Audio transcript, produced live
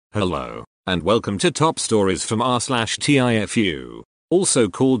Hello, and welcome to Top Stories from r/TIFU, also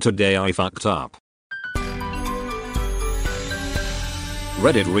called Today I Fucked Up.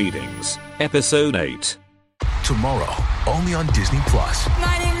 Reddit Readings, Episode 8. Tomorrow, only on Disney+.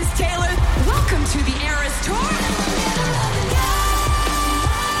 My name is Taylor. Welcome to the Eras Tour.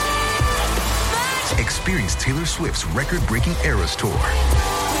 Experience Taylor Swift's record-breaking Eras Tour.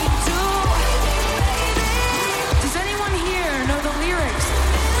 Does anyone here know the lyrics?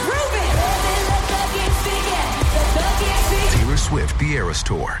 Prove it! Taylor Swift The Eras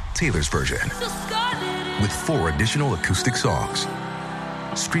Tour, Taylor's version, with 4 additional acoustic songs.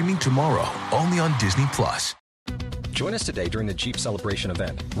 Streaming tomorrow, only on Disney+. Join us today during the Jeep Celebration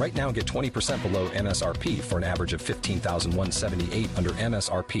event. Right now, get 20% below MSRP for an average of $15,178 under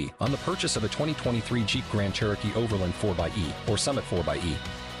MSRP on the purchase of a 2023 Jeep Grand Cherokee Overland 4xE or Summit 4xE.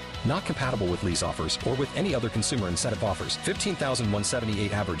 Not compatible with lease offers or with any other consumer incentive offers.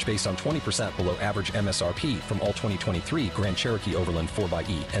 $15,178 average based on 20% below average MSRP from all 2023 Grand Cherokee Overland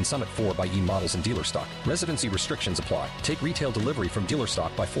 4xE and Summit 4xE models in dealer stock. Residency restrictions apply. Take retail delivery from dealer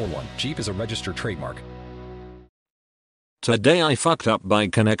stock by 4/1. Jeep is a registered trademark. Today I fucked up by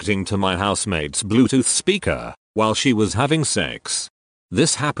connecting to my housemate's Bluetooth speaker while she was having sex.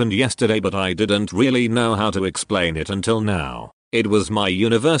 This happened yesterday, but I didn't really know how to explain it until now. It was my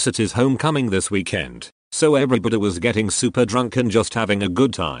university's homecoming this weekend, so everybody was getting super drunk and just having a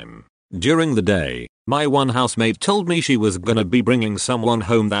good time. During the day, my one housemate told me she was gonna be bringing someone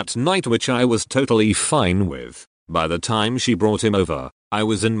home that night, which I was totally fine with. By the time she brought him over, I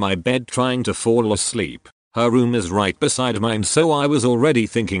was in my bed trying to fall asleep. Her room is right beside mine, so I was already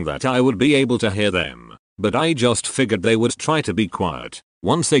thinking that I would be able to hear them, but I just figured they would try to be quiet.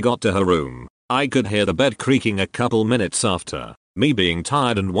 Once they got to her room, I could hear the bed creaking a couple minutes after. Me being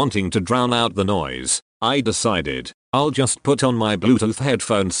tired and wanting to drown out the noise, I decided, I'll just put on my Bluetooth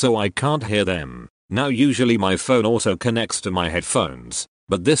headphones so I can't hear them. Now usually my phone auto connects to my headphones,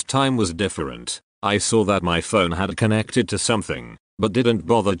 but this time was different. I saw that my phone had connected to something, but didn't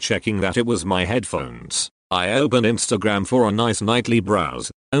bother checking that it was my headphones. I opened Instagram for a nice nightly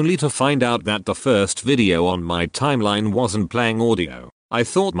browse, only to find out that the first video on my timeline wasn't playing audio. I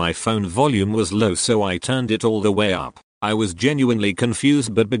thought my phone volume was low, so I turned it all the way up. I was genuinely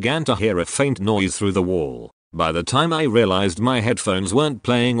confused but began to hear a faint noise through the wall. By the time I realized my headphones weren't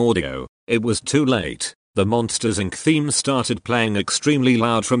playing audio, it was too late. The Monsters Inc. theme started playing extremely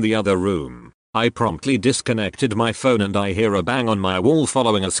loud from the other room. I promptly disconnected my phone and I hear a bang on my wall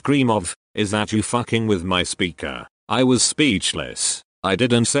following a scream of, "Is that you fucking with my speaker?" I was speechless. I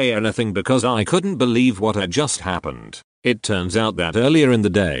didn't say anything because I couldn't believe what had just happened. It turns out that earlier in the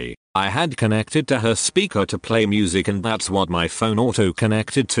day, I had connected to her speaker to play music, and that's what my phone auto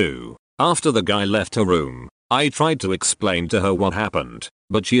connected to. After the guy left her room, I tried to explain to her what happened,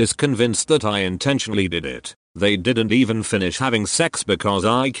 but she is convinced that I intentionally did it. They didn't even finish having sex because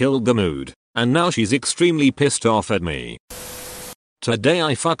I killed the mood, and now she's extremely pissed off at me. Today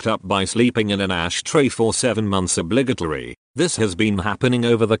I fucked up by sleeping in an ashtray for 7 months obligatory. This has been happening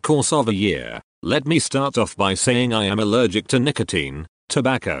over the course of a year. Let me start off by saying I am allergic to nicotine,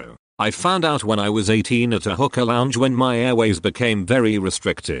 tobacco. I found out when I was 18 at a hookah lounge when my airways became very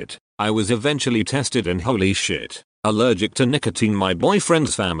restricted. I was eventually tested and holy shit. Allergic to nicotine. My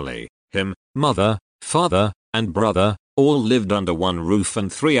boyfriend's family, him, mother, father, and brother, all lived under one roof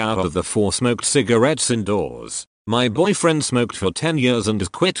and 3 out of the 4 smoked cigarettes indoors. My boyfriend smoked for 10 years and has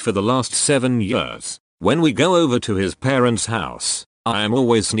quit for the last 7 years. When we go over to his parents' house, I am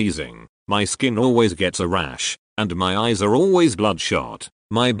always sneezing, my skin always gets a rash, and my eyes are always bloodshot.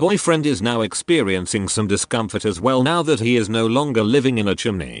 My boyfriend is now experiencing some discomfort as well now that he is no longer living in a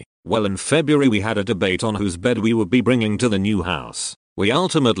chimney. Well, in February we had a debate on whose bed we would be bringing to the new house. We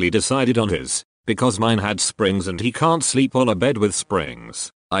ultimately decided on his, because mine had springs and he can't sleep on a bed with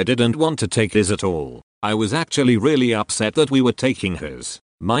springs. I didn't want to take his at all. I was actually really upset that we were taking his.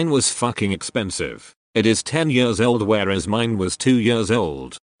 Mine was fucking expensive. It is 10 years old whereas mine was 2 years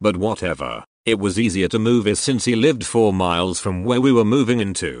old, but whatever. It was easier to move his since he lived 4 miles from where we were moving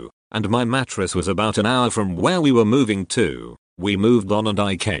into, and my mattress was about an hour from where we were moving to. We moved on and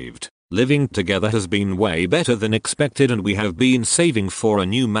I caved. Living together has been way better than expected and we have been saving for a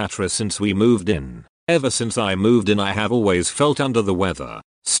new mattress since we moved in. Ever since I moved in I have always felt under the weather.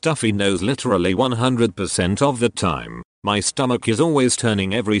 Stuffy nose literally 100% of the time. My stomach is always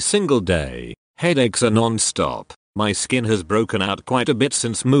turning every single day. Headaches are non-stop. My skin has broken out quite a bit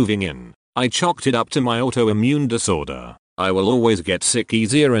since moving in. I chalked it up to my autoimmune disorder. I will always get sick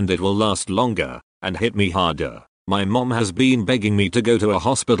easier and it will last longer and hit me harder. My mom has been begging me to go to a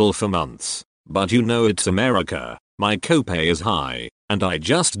hospital for months, but you know it's America. My copay is high, and I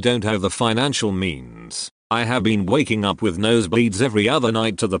just don't have the financial means. I have been waking up with nosebleeds every other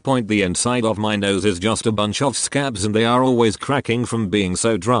night to the point the inside of my nose is just a bunch of scabs and they are always cracking from being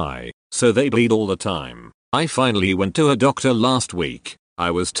so dry, so they bleed all the time. I finally went to a doctor last week. I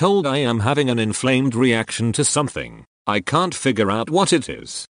was told I am having an inflamed reaction to something. I can't figure out what it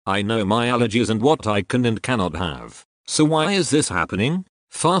is. I know my allergies and what I can and cannot have. So why is this happening?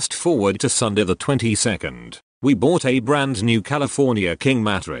 Fast forward to Sunday the 22nd. We bought a brand new California King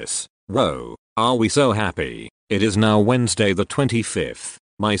mattress. Whoa, are we so happy? It is now Wednesday the 25th.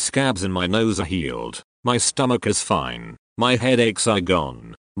 My scabs in my nose are healed. My stomach is fine. My headaches are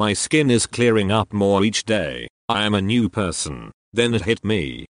gone. My skin is clearing up more each day. I am a new person. Then it hit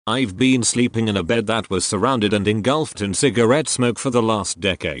me. I've been sleeping in a bed that was surrounded and engulfed in cigarette smoke for the last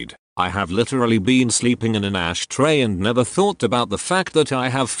decade. I have literally been sleeping in an ashtray and never thought about the fact that I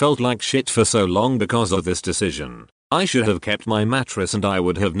have felt like shit for so long because of this decision. I should have kept my mattress and I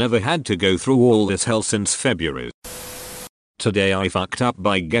would have never had to go through all this hell since February. Today I fucked up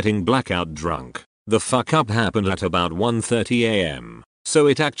by getting blackout drunk. The fuck up happened at about 1:30 am. So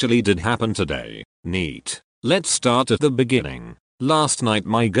it actually did happen today. Neat. Let's start at the beginning. Last night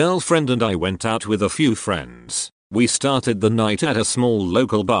my girlfriend and I went out with a few friends. We started the night at a small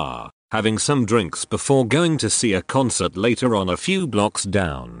local bar, having some drinks before going to see a concert later on a few blocks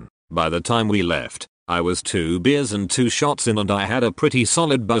down. By the time we left, I was 2 beers and 2 shots in and I had a pretty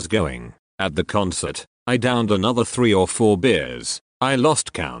solid buzz going. At the concert, I downed another 3 or 4 beers. I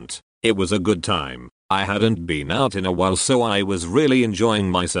lost count. It was a good time. I hadn't been out in a while so I was really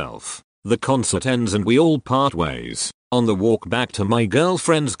enjoying myself. The concert ends and we all part ways. On the walk back to my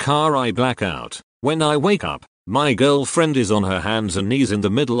girlfriend's car I black out. When I wake up, my girlfriend is on her hands and knees in the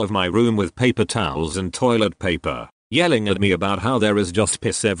middle of my room with paper towels and toilet paper, yelling at me about how there is just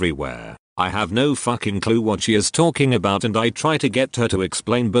piss everywhere. I have no fucking clue what she is talking about and I try to get her to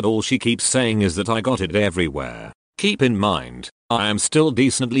explain but all she keeps saying is that I got it everywhere. Keep in mind, I am still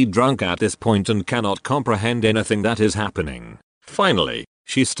decently drunk at this point and cannot comprehend anything that is happening. Finally,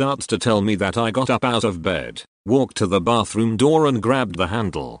 she starts to tell me that I got up out of bed, walked to the bathroom door and grabbed the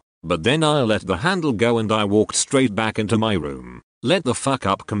handle. But then I let the handle go and I walked straight back into my room. Let the fuck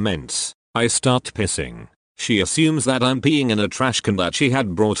up commence. I start pissing. She assumes that I'm peeing in a trash can that she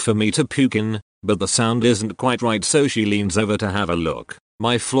had brought for me to puke in, but the sound isn't quite right so she leans over to have a look.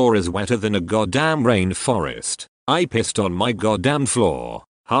 My floor is wetter than a goddamn rainforest. I pissed on my goddamn floor,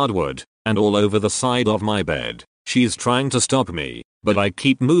 hardwood, and all over the side of my bed. She's trying to stop me, but I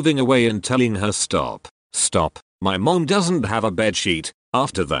keep moving away and telling her stop. Stop. My mom doesn't have a bedsheet.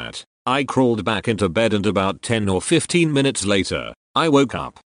 After that, I crawled back into bed and about 10 or 15 minutes later, I woke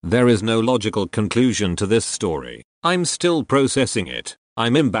up. There is no logical conclusion to this story. I'm still processing it.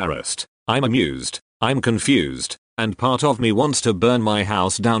 I'm embarrassed. I'm amused. I'm confused. And part of me wants to burn my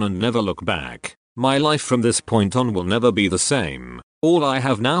house down and never look back. My life from this point on will never be the same. All I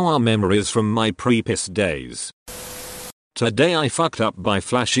have now are memories from my pre-piss days. Today I fucked up by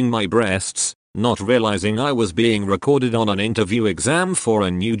flashing my breasts, not realizing I was being recorded on an interview exam for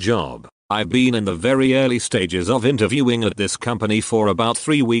a new job. I've been in the very early stages of interviewing at this company for about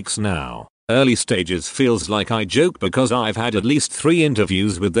 3 weeks now. Early stages feels like I joke because I've had at least 3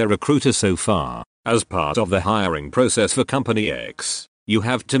 interviews with their recruiter so far. As part of the hiring process for Company X, you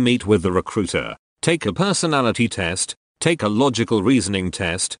have to meet with the recruiter, take a personality test, take a logical reasoning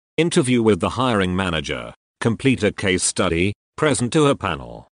test, interview with the hiring manager, complete a case study, present to a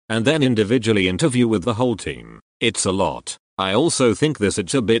panel, and then individually interview with the whole team. It's a lot. I also think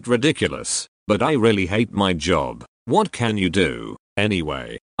it's a bit ridiculous, but I really hate my job. What can you do?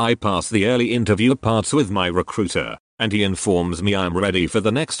 Anyway, I pass the early interview parts with my recruiter, and he informs me I'm ready for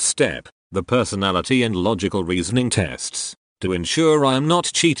the next step, the personality and logical reasoning tests. To ensure I'm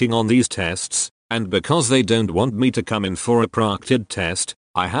not cheating on these tests, and because they don't want me to come in for a proctored test,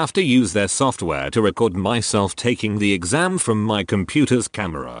 I have to use their software to record myself taking the exam from my computer's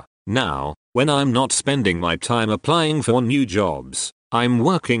camera. Now, when I'm not spending my time applying for new jobs, I'm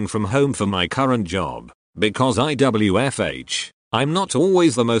working from home for my current job. Because IWFH, I'm not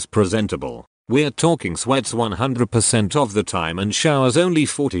always the most presentable. We're talking sweats 100% of the time and showers only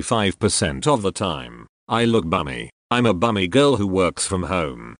 45% of the time. I look bummy. I'm a bummy girl who works from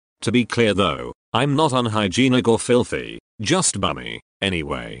home. To be clear though, I'm not unhygienic or filthy, just bummy.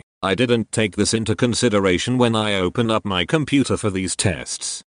 Anyway, I didn't take this into consideration when I opened up my computer for these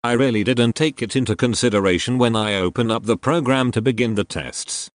tests. I really didn't take it into consideration when I opened up the program to begin the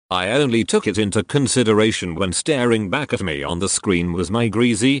tests. I only took it into consideration when staring back at me on the screen was my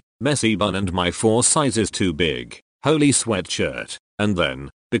greasy, messy bun and my 4 sizes too big, holy sweatshirt. And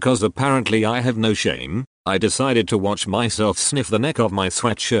then, because apparently I have no shame, I decided to watch myself sniff the neck of my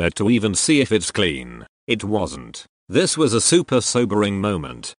sweatshirt to even see if it's clean. It wasn't. This was a super sobering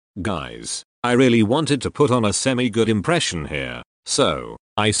moment. Guys, I really wanted to put on a semi-good impression here, so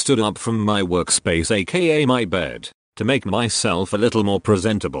I stood up from my workspace, aka my bed, to make myself a little more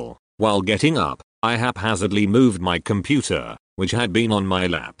presentable. While getting up, I haphazardly moved my computer, which had been on my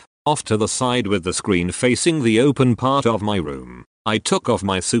lap, off to the side with the screen facing the open part of my room. I took off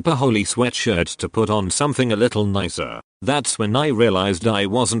my super holy sweatshirt to put on something a little nicer. That's when I realized I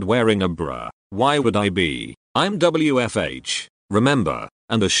wasn't wearing a bra. Why would I be? I'm WFH, remember,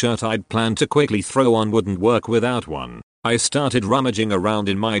 and the shirt I'd planned to quickly throw on wouldn't work without one. I started rummaging around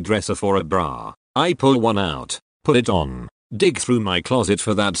in my dresser for a bra. I pull one out, put it on, dig through my closet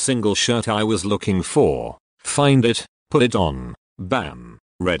for that single shirt I was looking for, find it, put it on, bam,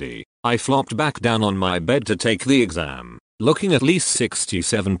 ready. I flopped back down on my bed to take the exam, looking at least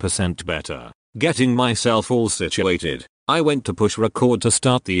 67% better. Getting myself all situated, I went to push record to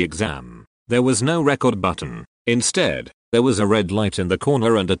start the exam. There was no record button. Instead, there was a red light in the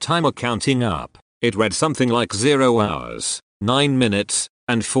corner and a timer counting up. It read something like 0 hours, 9 minutes,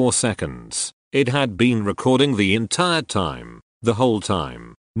 and 4 seconds. It had been recording the entire time. The whole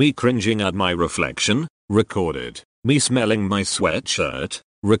time. Me cringing at my reflection, recorded. Me smelling my sweatshirt,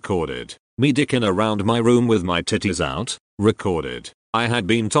 recorded. Me dicking around my room with my titties out, recorded. I had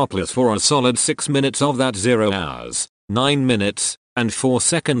been topless for a solid 6 minutes of that 0 hours, 9 minutes, and 4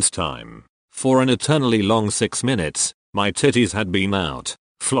 seconds time. For an eternally long 6 minutes, my titties had been out,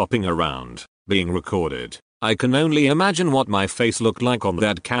 flopping around, being recorded. I can only imagine what my face looked like on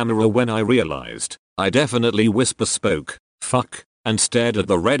that camera when I realized. I definitely whisper spoke, fuck, and stared at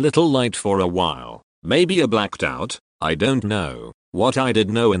the red little light for a while. Maybe I blacked out, I don't know. What I did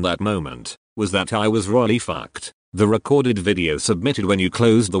know in that moment was that I was royally fucked. The recorded video submitted when you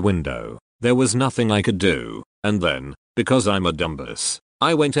closed the window. There was nothing I could do, and then, because I'm a dumbass,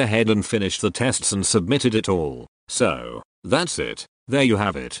 I went ahead and finished the tests and submitted it all. So, that's it. There you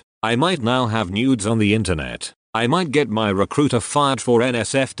have it. I might now have nudes on the internet. I might get my recruiter fired for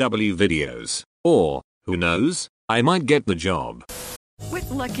NSFW videos. Or, who knows, I might get the job. With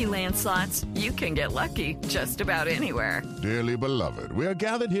Lucky Land Slots, you can get lucky just about anywhere. Dearly beloved, we are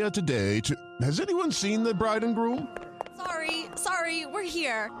gathered here today to... Has anyone seen the bride and groom? Sorry, we're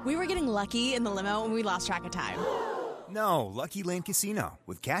here. We were getting lucky in the limo and we lost track of time. No, Lucky Land Casino,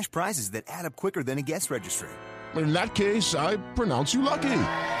 with cash prizes that add up quicker than a guest registry. In that case, I pronounce you lucky.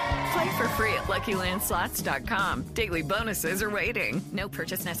 Play for free at LuckyLandSlots.com. Daily bonuses are waiting. No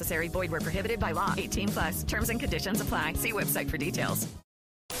purchase necessary. Void where prohibited by law. 18+. Terms and conditions apply. See website for details.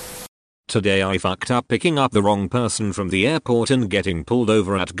 Today I fucked up picking up the wrong person from the airport and getting pulled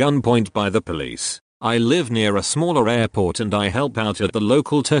over at gunpoint by the police. I live near a smaller airport and I help out at the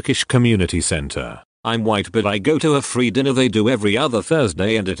local Turkish community center. I'm white but I go to a free dinner they do every other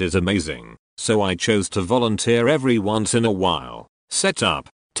Thursday and it is amazing. So I chose to volunteer every once in a while. Set up,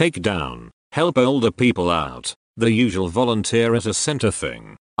 take down, help older people out. The usual volunteer at a center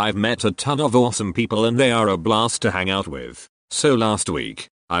thing. I've met a ton of awesome people and they are a blast to hang out with. So last week,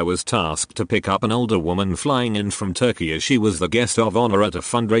 I was tasked to pick up an older woman flying in from Turkey as she was the guest of honor at a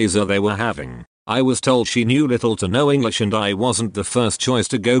fundraiser they were having. I was told she knew little to no English and I wasn't the first choice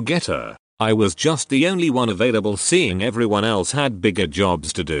to go get her. I was just the only one available seeing everyone else had bigger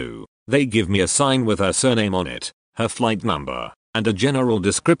jobs to do. They give me a sign with her surname on it, her flight number, and a general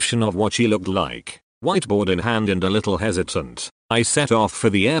description of what she looked like. Whiteboard in hand and a little hesitant, I set off for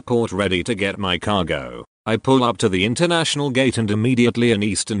the airport ready to get my cargo. I pull up to the international gate and immediately an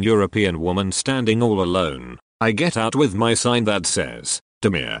Eastern European woman standing all alone. I get out with my sign that says,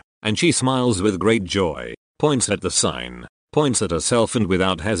 Demir, and she smiles with great joy, points at the sign, points at herself and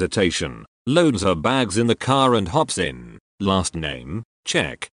without hesitation, loads her bags in the car and hops in. Last name,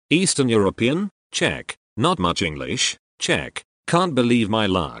 check. Eastern European, check. Not much English, check. Can't believe my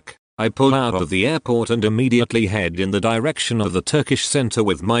luck. I pull out of the airport and immediately head in the direction of the Turkish center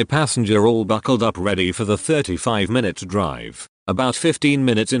with my passenger all buckled up ready for the 35-minute drive. About 15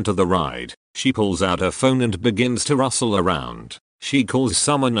 minutes into the ride, she pulls out her phone and begins to rustle around. She calls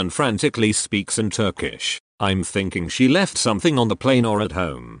someone and frantically speaks in Turkish. I'm thinking she left something on the plane or at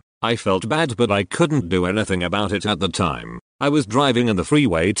home. I felt bad but I couldn't do anything about it at the time. I was driving in the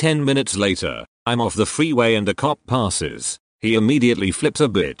freeway 10 minutes later. I'm off the freeway and a cop passes. He immediately flips a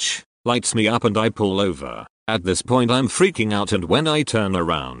bitch, lights me up and I pull over. At this point I'm freaking out and when I turn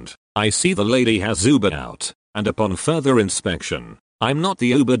around, I see the lady has Uber out, and upon further inspection, I'm not the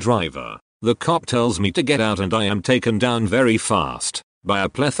Uber driver. The cop tells me to get out and I am taken down very fast by a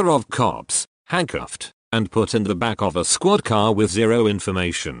plethora of cops, handcuffed, and put in the back of a squad car with zero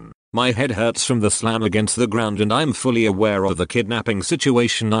information. My head hurts from the slam against the ground and I'm fully aware of the kidnapping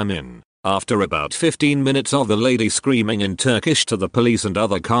situation I'm in. After about 15 minutes of the lady screaming in Turkish to the police and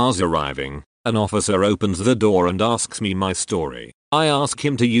other cars arriving, an officer opens the door and asks me my story. I ask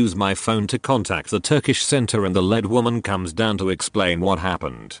him to use my phone to contact the Turkish center and the lead woman comes down to explain what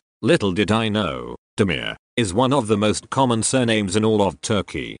happened. Little did I know, Demir is one of the most common surnames in all of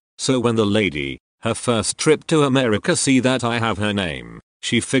Turkey. So when the lady, her first trip to America, see that I have her name,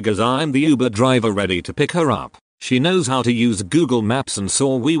 she figures I'm the Uber driver ready to pick her up. She knows how to use Google Maps and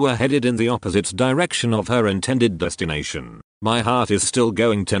saw we were headed in the opposite direction of her intended destination. My heart is still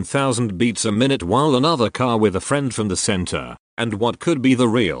going 10,000 beats a minute while another car with a friend from the center, and what could be the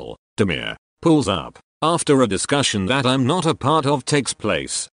real Demir, pulls up. After a discussion that I'm not a part of takes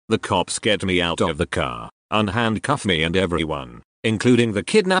place, the cops get me out of the car, unhandcuff me, and everyone, including the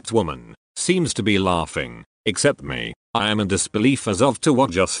kidnapped woman, seems to be laughing, except me. I am in disbelief as of to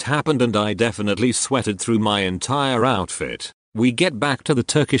what just happened and I definitely sweated through my entire outfit. We get back to the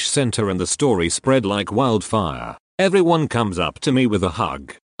Turkish center and the story spread like wildfire. Everyone comes up to me with a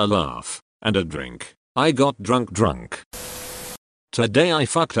hug, a laugh, and a drink. I got drunk. Today I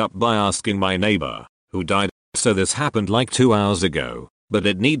fucked up by asking my neighbor, who died, so this happened like 2 hours ago, but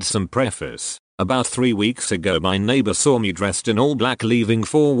it needs some preface. About 3 weeks ago my neighbor saw me dressed in all black leaving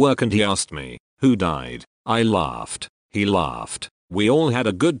for work and he asked me, who died? I laughed. He laughed. We all had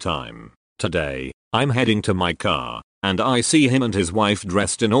a good time. Today, I'm heading to my car, and I see him and his wife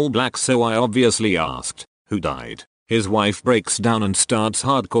dressed in all black, so I obviously asked, who died? His wife breaks down and starts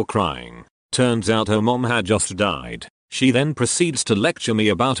hardcore crying. Turns out her mom had just died. She then proceeds to lecture me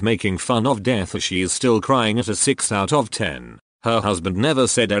about making fun of death as she is still crying at a 6 out of 10. Her husband never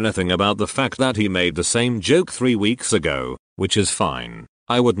said anything about the fact that he made the same joke 3 weeks ago, which is fine.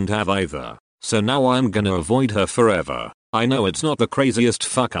 I wouldn't have either. So now I'm gonna avoid her forever. I know it's not the craziest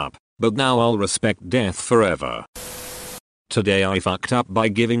fuck up, but now I'll respect death forever. Today I fucked up by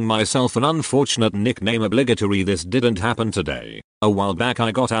giving myself an unfortunate nickname obligatory. This didn't happen today. A while back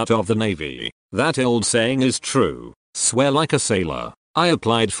I got out of the Navy. That old saying is true. Swear like a sailor. I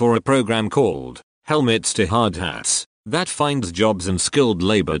applied for a program called Helmets to Hard Hats that finds jobs in skilled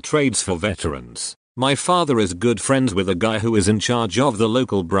labor trades for veterans. My father is good friends with a guy who is in charge of the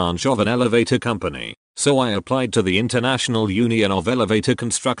local branch of an elevator company, so I applied to the International Union of Elevator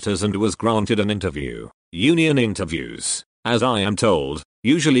Constructors and was granted an interview. Union interviews, as I am told,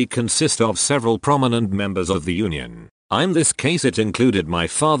 usually consist of several prominent members of the union. In this case it included my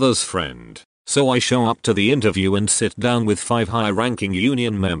father's friend, so I show up to the interview and sit down with 5 high-ranking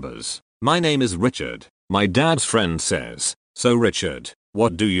union members. My name is Richard, my dad's friend says. So Richard,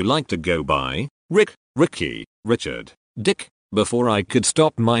 what do you like to go by? Rick, Ricky, Richard, Dick. Before I could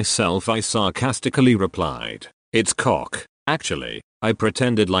stop myself I sarcastically replied, it's cock. Actually, I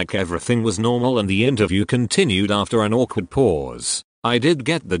pretended like everything was normal and the interview continued after an awkward pause. I did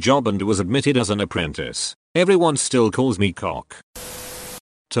get the job and was admitted as an apprentice. Everyone still calls me cock.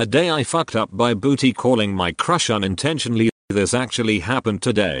 Today I fucked up by booty calling my crush unintentionally. This actually happened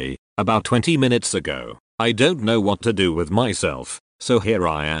today, about 20 minutes ago. I don't know what to do with myself, so here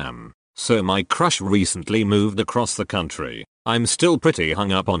I am. So my crush recently moved across the country. I'm still pretty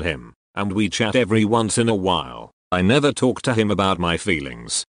hung up on him, and we chat every once in a while. I never talked to him about my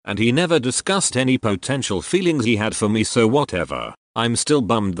feelings, and he never discussed any potential feelings he had for me, so whatever. I'm still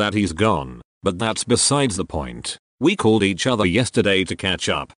bummed that he's gone, but that's besides the point. We called each other yesterday to catch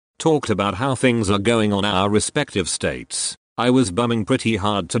up, talked about how things are going on our respective states. I was bumming pretty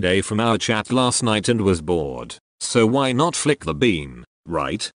hard today from our chat last night and was bored, so why not flick the bean,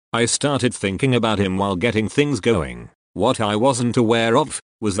 right? I started thinking about him while getting things going. What I wasn't aware of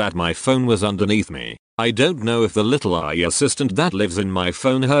was that my phone was underneath me. I don't know if the little AI assistant that lives in my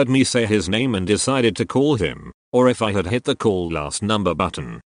phone heard me say his name and decided to call him, or if I had hit the call last number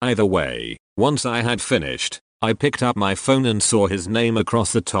button. Either way, once I had finished, I picked up my phone and saw his name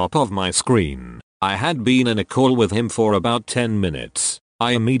across the top of my screen. I had been in a call with him for about 10 minutes.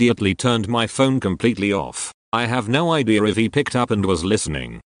 I immediately turned my phone completely off. I have no idea if he picked up and was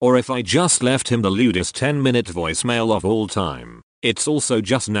listening, or if I just left him the lewdest 10-minute voicemail of all time. It's also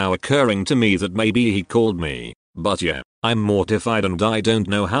just now occurring to me that maybe he called me, but yeah, I'm mortified and I don't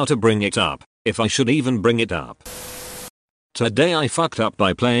know how to bring it up, if I should even bring it up. Today I fucked up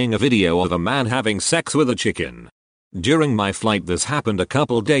by playing a video of a man having sex with a chicken. During my flight this happened a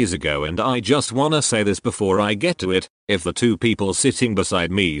couple days ago and I just wanna say this before I get to it, if the 2 people sitting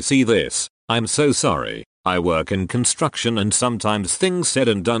beside me see this, I'm so sorry. I work in construction and sometimes things said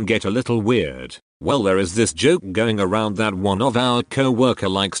and done get a little weird. Well, there is this joke going around that one of our co-worker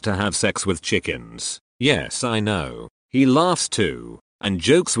likes to have sex with chickens. Yes, I know. He laughs too. and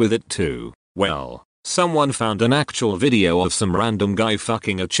jokes with it too. Well, someone found an actual video of some random guy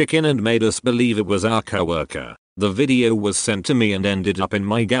fucking a chicken and made us believe it was our coworker. The video was sent to me and ended up in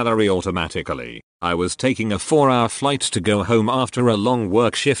my gallery automatically. I was taking a 4-hour flight to go home after a long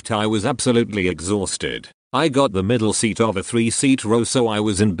work shift. I was absolutely exhausted. I got the middle seat of a 3-seat row, so I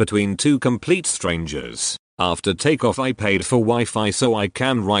was in between two complete strangers. After takeoff I paid for Wi-Fi so I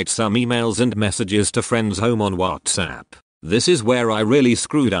can write some emails and messages to friends home on WhatsApp. This is where I really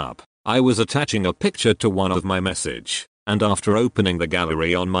screwed up. I was attaching a picture to one of my message, and after opening the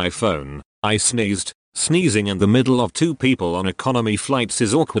gallery on my phone, I sneezed. Sneezing in the middle of two people on economy flights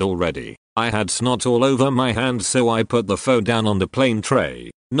is awkward already. I had snot all over my hand, so I put the phone down on the plane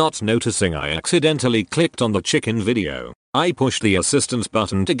tray, not noticing I accidentally clicked on the chicken video. I pushed the assistance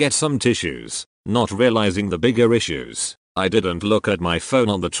button to get some tissues, not realizing the bigger issues. I didn't look at my phone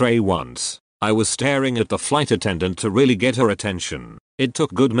on the tray once. I was staring at the flight attendant to really get her attention. It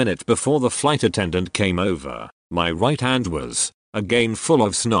took a good minute before the flight attendant came over. My right hand was, again, full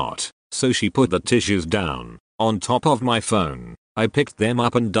of snot. So she put the tissues down, on top of my phone. I picked them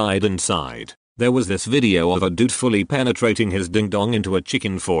up and died inside. There was this video of a dude fully penetrating his ding dong into a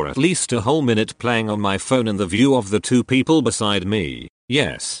chicken for at least a whole minute playing on my phone in the view of the two people beside me.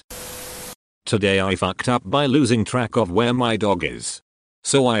 Yes. Today I fucked up by losing track of where my dog is.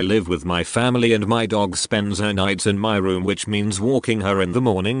 So I live with my family and my dog spends her nights in my room, which means walking her in the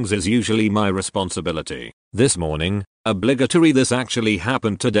mornings is usually my responsibility. This morning, obligatory, this actually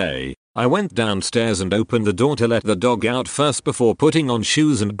happened today, I went downstairs and opened the door to let the dog out first before putting on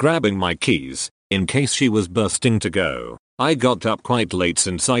shoes and grabbing my keys, in case she was bursting to go. I got up quite late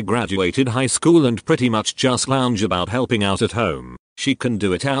since I graduated high school and pretty much just lounge about helping out at home. She can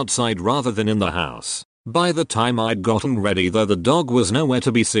do it outside rather than in the house. By the time I'd gotten ready though, the dog was nowhere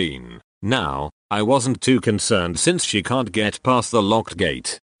to be seen. Now, I wasn't too concerned since she can't get past the locked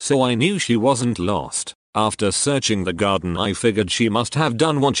gate, so I knew she wasn't lost. After searching the garden I figured she must have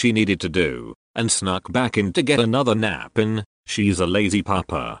done what she needed to do, and snuck back in to get another nap in. She's a lazy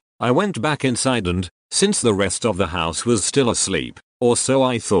pupper. I went back inside and, since the rest of the house was still asleep, or so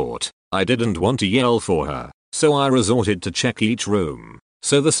I thought, I didn't want to yell for her, so I resorted to check each room.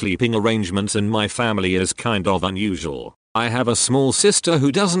 So the sleeping arrangements in my family is kind of unusual. I have a small sister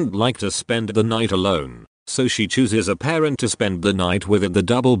who doesn't like to spend the night alone, so she chooses a parent to spend the night with in the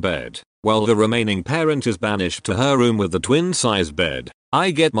double bed, while the remaining parent is banished to her room with the twin-size bed.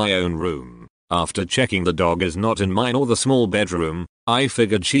 I get my own room. After checking the dog is not in mine or the small bedroom, I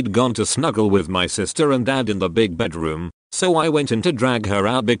figured she'd gone to snuggle with my sister and dad in the big bedroom, so I went in to drag her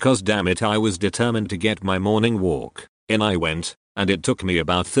out because damn it, I was determined to get my morning walk. In I went. And it took me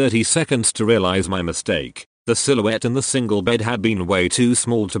about 30 seconds to realize my mistake. The silhouette in the single bed had been way too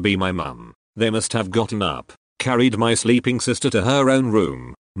small to be my mum. They must have gotten up, carried my sleeping sister to her own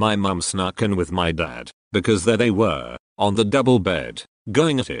room. My mum snuck in with my dad, because there they were, on the double bed,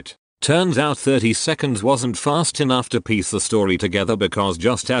 going at it. Turns out 30 seconds wasn't fast enough to piece the story together, because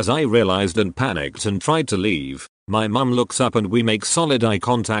just as I realized and panicked and tried to leave, my mum looks up and we make solid eye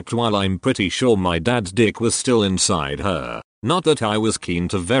contact while I'm pretty sure my dad's dick was still inside her. Not that I was keen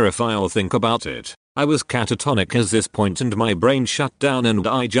to verify or think about it. I was catatonic at this point and my brain shut down and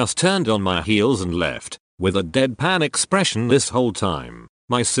I just turned on my heels and left, with a deadpan expression this whole time.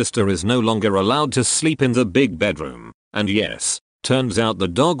 My sister is no longer allowed to sleep in the big bedroom, and yes, turns out the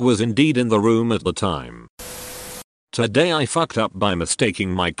dog was indeed in the room at the time. Today I fucked up by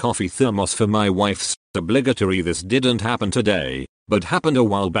mistaking my coffee thermos for my wife's. Obligatory, this didn't happen today, but happened a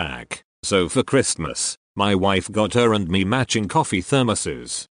while back. So for Christmas, my wife got her and me matching coffee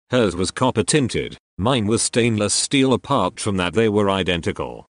thermoses. Hers was copper tinted, mine was stainless steel. Apart from that they were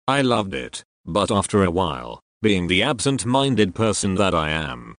identical. I loved it, but after a while, being the absent-minded person that I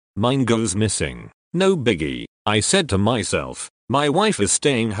am, mine goes missing. No biggie, I said to myself, my wife is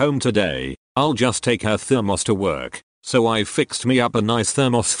staying home today, I'll just take her thermos to work. So I fixed me up a nice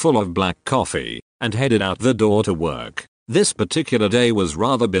thermos full of black coffee, and headed out the door to work. This particular day was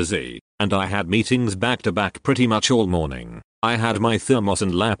rather busy, and I had meetings back to back pretty much all morning. I had my thermos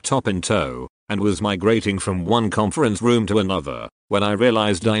and laptop in tow, and was migrating from one conference room to another, when I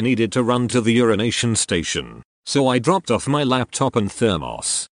realized I needed to run to the urination station. So I dropped off my laptop and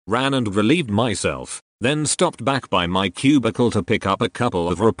thermos, ran and relieved myself, then stopped back by my cubicle to pick up a couple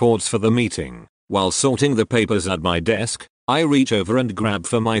of reports for the meeting. While sorting the papers at my desk, I reach over and grab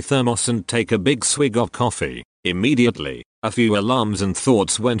for my thermos and take a big swig of coffee. Immediately, a few alarms and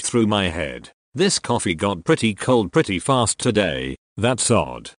thoughts went through my head. This coffee got pretty cold pretty fast today. That's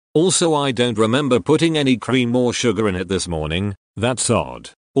odd. Also, I don't remember putting any cream or sugar in it this morning. That's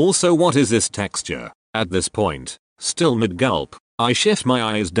odd. Also, what is this texture? At this point, still mid-gulp, I shift my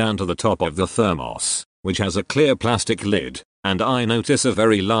eyes down to the top of the thermos, which has a clear plastic lid, and I notice a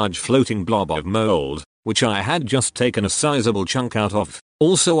very large floating blob of mold, which I had just taken a sizable chunk out of.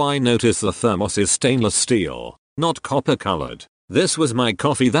 Also I notice the thermos is stainless steel, not copper colored. This was my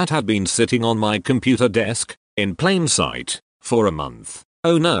coffee that had been sitting on my computer desk, in plain sight, for a month.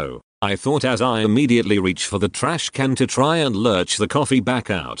 Oh no, I thought as I immediately reach for the trash can to try and lurch the coffee back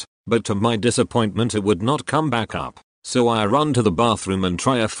out, but to my disappointment it would not come back up. So I run to the bathroom and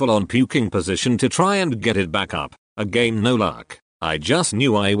try a full-on puking position to try and get it back up. Again no luck. I just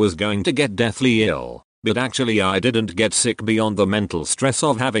knew I was going to get deathly ill, but actually I didn't get sick beyond the mental stress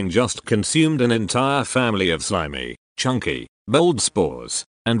of having just consumed an entire family of slimy, chunky, mold spores,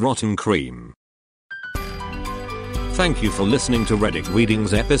 and rotten cream. Thank you for listening to Reddit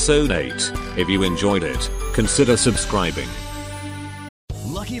Readings Episode 8. If you enjoyed it, consider subscribing.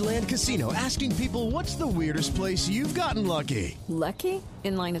 Lucky Land Casino, asking people, what's the weirdest place you've gotten lucky? Lucky?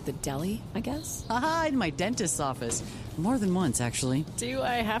 In line at the deli, I guess? Aha, in my dentist's office. More than once, actually. Do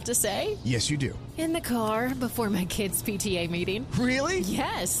I have to say? Yes, you do. In the car before my kids' PTA meeting. Really?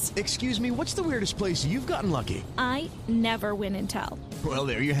 Yes. Excuse me, what's the weirdest place you've gotten lucky? I never win and tell. Well,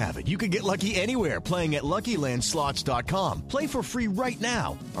 there you have it. You can get lucky anywhere, playing at LuckyLandSlots.com. Play for free right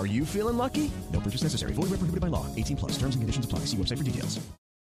now. Are you feeling lucky? No purchase necessary. Void where prohibited by law. 18+. Terms and conditions apply. See website for details.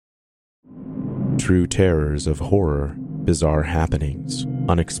 True terrors of horror, bizarre happenings,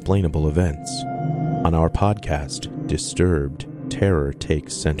 unexplainable events. On our podcast, Disturbed, terror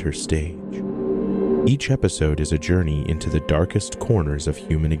takes center stage. Each episode is a journey into the darkest corners of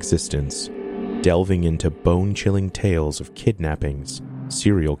human existence, delving into bone-chilling tales of kidnappings,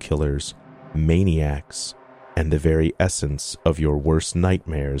 serial killers, maniacs, and the very essence of your worst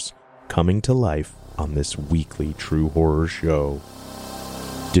nightmares coming to life on this weekly true horror show.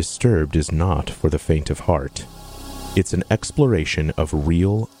 Disturbed is not for the faint of heart. It's an exploration of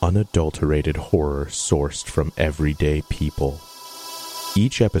real, unadulterated horror sourced from everyday people.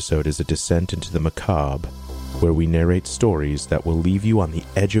 Each episode is a descent into the macabre, where we narrate stories that will leave you on the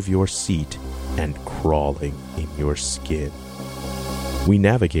edge of your seat and crawling in your skin. We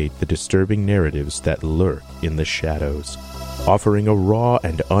navigate the disturbing narratives that lurk in the shadows, offering a raw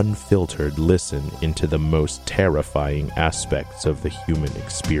and unfiltered listen into the most terrifying aspects of the human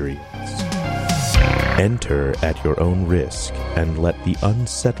experience. Enter at your own risk and let the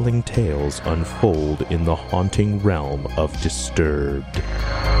unsettling tales unfold in the haunting realm of Disturbed.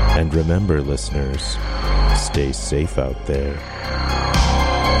 And remember, listeners, stay safe out there.